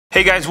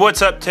Hey guys,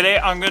 what's up? Today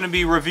I'm going to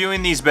be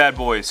reviewing these bad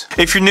boys.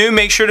 If you're new,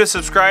 make sure to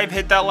subscribe,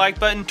 hit that like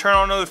button, turn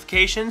on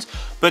notifications.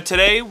 But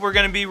today we're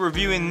going to be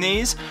reviewing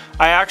these.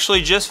 I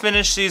actually just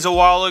finished these a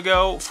while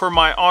ago for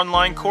my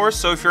online course,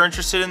 so if you're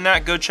interested in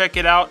that, go check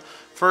it out.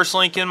 First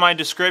link in my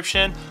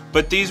description.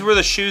 But these were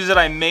the shoes that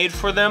I made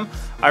for them.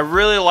 I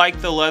really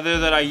like the leather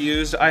that I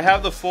used. I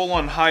have the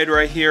full-on hide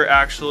right here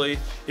actually,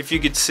 if you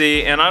could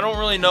see, and I don't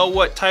really know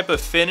what type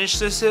of finish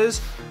this is,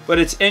 but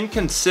it's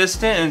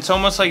inconsistent and it's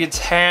almost like it's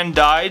hand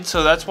dyed,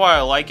 so that's why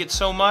I like it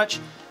so much.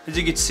 As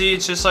you can see,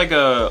 it's just like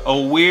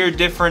a weird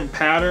different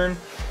pattern.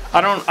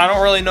 I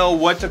don't really know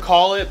what to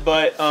call it,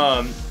 but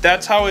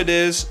that's how it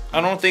is.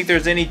 I don't think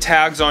there's any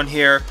tags on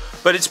here,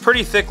 but it's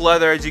pretty thick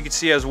leather, as you can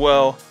see as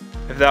well.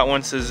 If that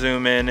wants to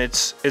zoom in,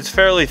 it's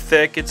fairly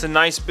thick. It's a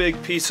nice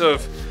big piece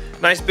of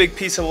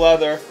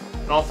leather,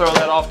 and I'll throw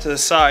that off to the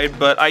side.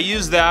 But I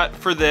use that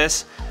for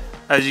this.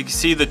 As you can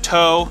see, the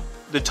toe,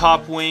 the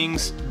top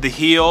wings, the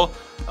heel,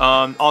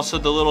 also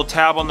the little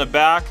tab on the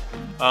back,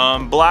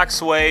 black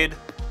suede,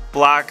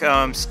 black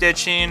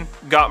stitching,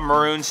 got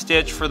maroon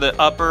stitch for the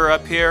upper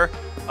up here.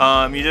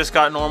 You just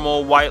got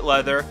normal white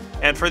leather,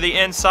 and for the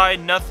inside,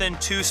 nothing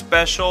too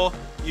special.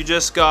 You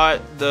just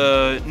got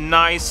the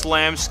nice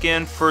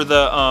lambskin for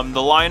the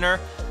liner,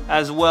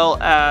 as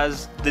well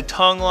as the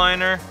tongue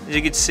liner. As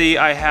you can see,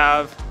 I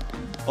have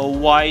a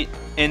white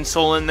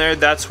insole in there.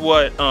 That's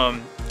what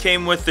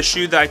came with the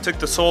shoe that I took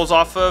the soles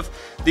off of.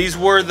 These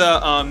were the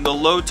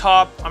low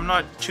top. I'm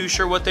not too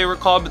sure what they were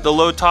called, but the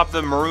low top,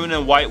 the maroon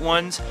and white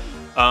ones.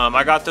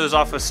 I got those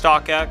off of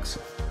StockX,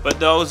 but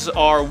those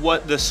are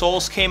what the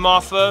soles came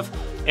off of.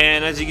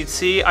 And as you can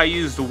see, I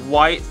used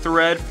white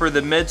thread for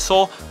the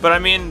midsole, but I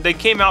mean, they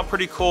came out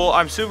pretty cool.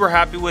 I'm super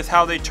happy with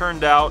how they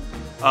turned out.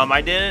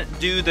 I didn't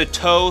do the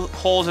toe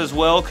holes as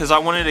well because I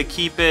wanted to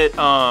keep it,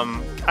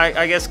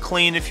 I guess,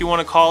 clean, if you want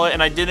to call it.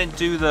 And I didn't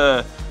do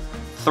the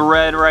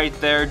thread right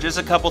there. Just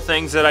a couple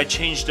things that I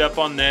changed up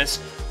on this.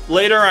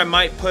 Later, I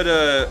might put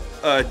a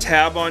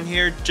tab on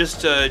here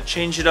just to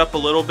change it up a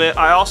little bit.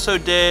 I also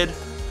did,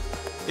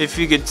 if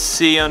you could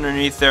see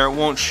underneath there, it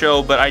won't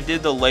show, but I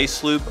did the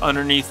lace loop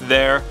underneath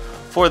there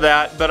for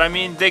that. But I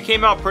mean, they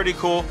came out pretty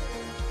cool.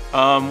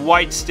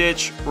 White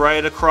stitch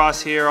right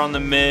across here on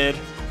the mid.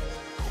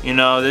 You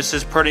know, this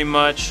is pretty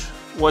much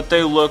what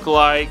they look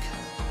like.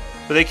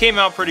 But they came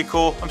out pretty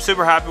cool. I'm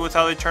super happy with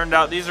how they turned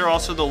out. These are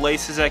also the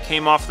laces that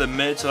came off the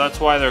mid, so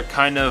that's why they're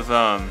kind of,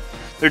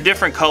 they're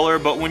different color,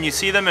 but when you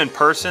see them in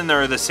person,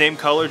 they're the same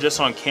color. Just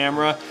on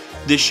camera,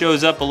 this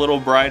shows up a little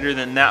brighter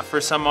than that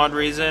for some odd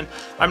reason.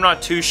 I'm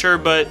not too sure,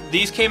 but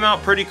these came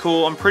out pretty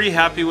cool. I'm pretty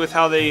happy with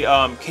how they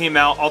came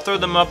out. I'll throw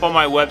them up on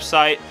my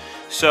website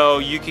so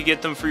you could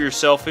get them for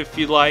yourself if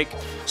you'd like.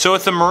 So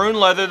with the maroon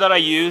leather that I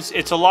use,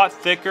 it's a lot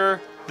thicker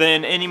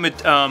than any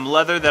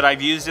leather that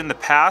I've used in the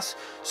past.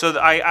 So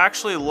I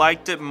actually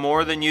liked it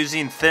more than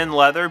using thin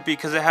leather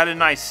because it had a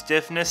nice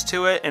stiffness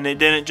to it and it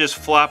didn't just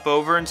flap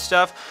over and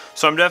stuff.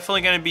 So I'm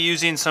definitely going to be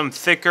using some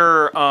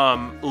thicker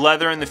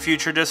leather in the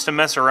future just to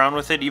mess around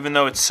with it, even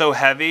though it's so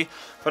heavy.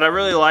 But I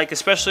really like,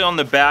 especially on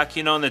the back,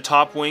 you know, on the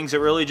top wings, it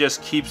really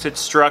just keeps its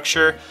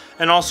structure.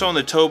 And also on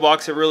the toe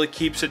box, it really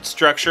keeps its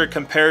structure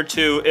compared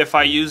to if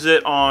I use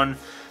it on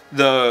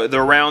the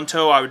round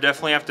toe. I would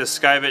definitely have to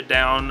skive it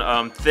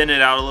down, thin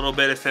it out a little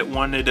bit if it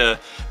wanted to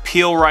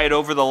peel right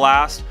over the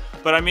last.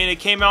 But I mean, it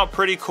came out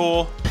pretty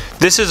cool.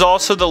 This is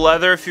also the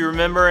leather. If you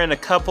remember in a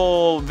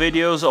couple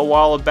videos a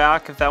while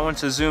back, if that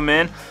wants to zoom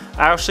in,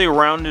 I actually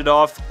rounded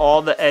off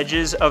all the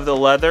edges of the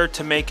leather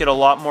to make it a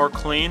lot more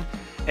clean.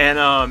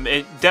 And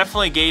it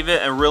definitely gave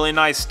it a really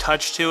nice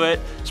touch to it,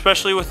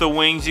 especially with the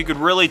wings. You could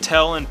really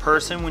tell in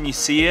person when you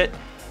see it,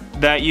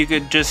 that you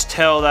could just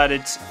tell that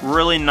it's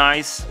really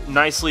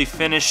nicely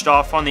finished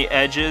off on the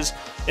edges.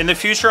 In the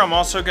future, I'm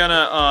also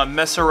gonna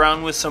mess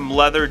around with some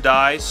leather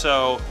dye,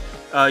 so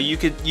you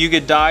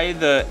could dye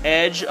the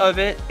edge of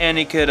it and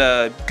it could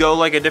go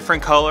like a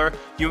different color.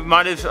 You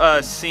might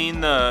have seen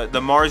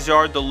the Mars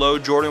Yard, the low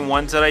Jordan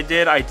 1s that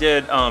I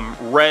did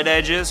red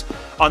edges.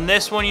 On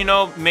this one, you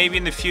know, maybe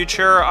in the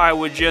future I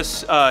would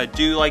just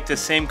do like the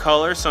same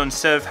color, so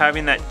instead of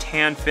having that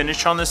tan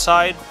finish on the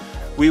side,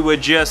 we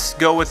would just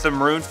go with the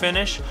maroon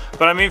finish.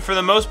 But I mean, for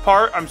the most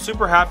part, I'm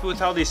super happy with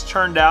how these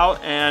turned out,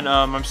 and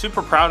I'm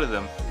super proud of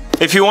them.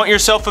 If you want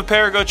yourself a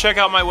pair, go check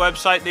out my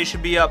website. They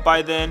should be up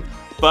by then.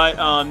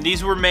 But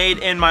these were made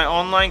in my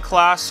online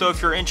class, so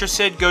if you're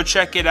interested, go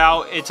check it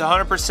out. It's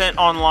 100%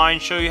 online.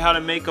 Show you how to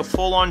make a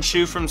full-on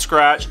shoe from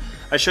scratch.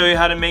 I show you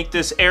how to make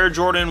this Air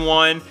Jordan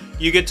 1.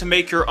 You get to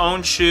make your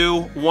own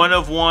shoe, one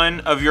of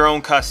your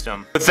own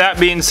custom. With that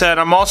being said,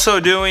 I'm also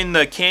doing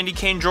the candy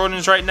cane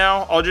Jordans right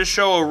now. I'll just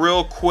show a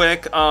real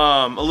quick,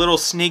 a little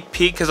sneak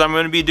peek because I'm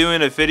going to be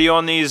doing a video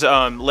on these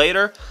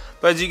later.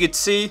 But as you can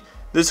see,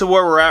 this is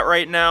where we're at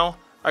right now.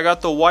 I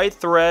got the white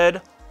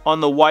thread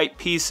on the white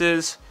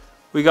pieces.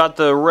 We got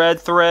the red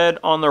thread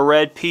on the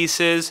red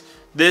pieces.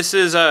 This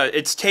is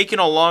it's taken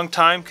a long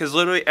time because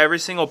literally every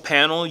single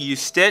panel you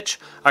stitch,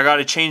 I got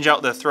to change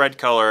out the thread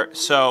color.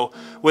 So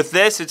with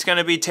this, it's going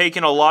to be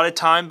taking a lot of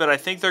time, but I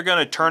think they're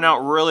going to turn out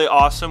really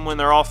awesome when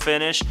they're all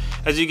finished.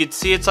 As you can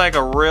see, it's like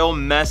a real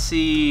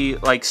messy,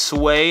 like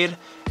suede.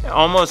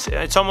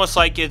 It's almost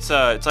like it's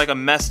like a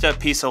messed up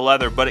piece of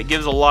leather, but it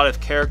gives a lot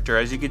of character.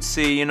 As you can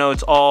see, you know,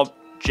 it's all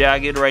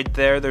jagged right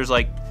there.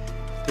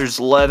 There's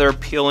leather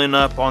peeling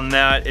up on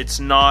that.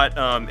 It's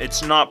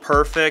not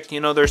perfect.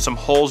 You know, there's some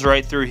holes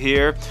right through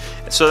here.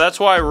 So that's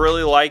why I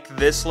really like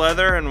this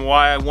leather, and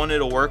why I wanted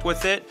to work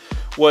with it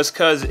was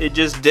because it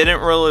just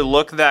didn't really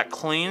look that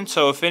clean.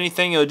 So if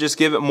anything, it'll just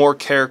give it more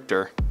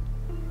character.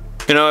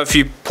 You know, if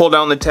you pull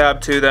down the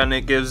tab too, then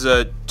it gives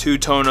a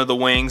two-tone of the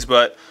wings,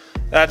 but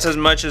that's as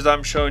much as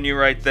I'm showing you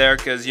right there,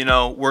 because you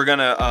know we're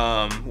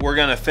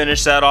gonna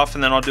finish that off,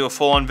 and then I'll do a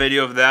full-on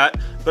video of that.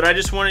 But I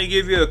just wanted to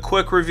give you a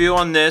quick review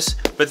on this.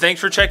 But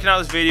thanks for checking out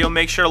this video.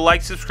 Make sure to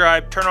like,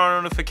 subscribe, turn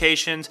on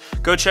notifications,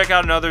 go check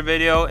out another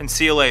video, and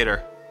see you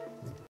later.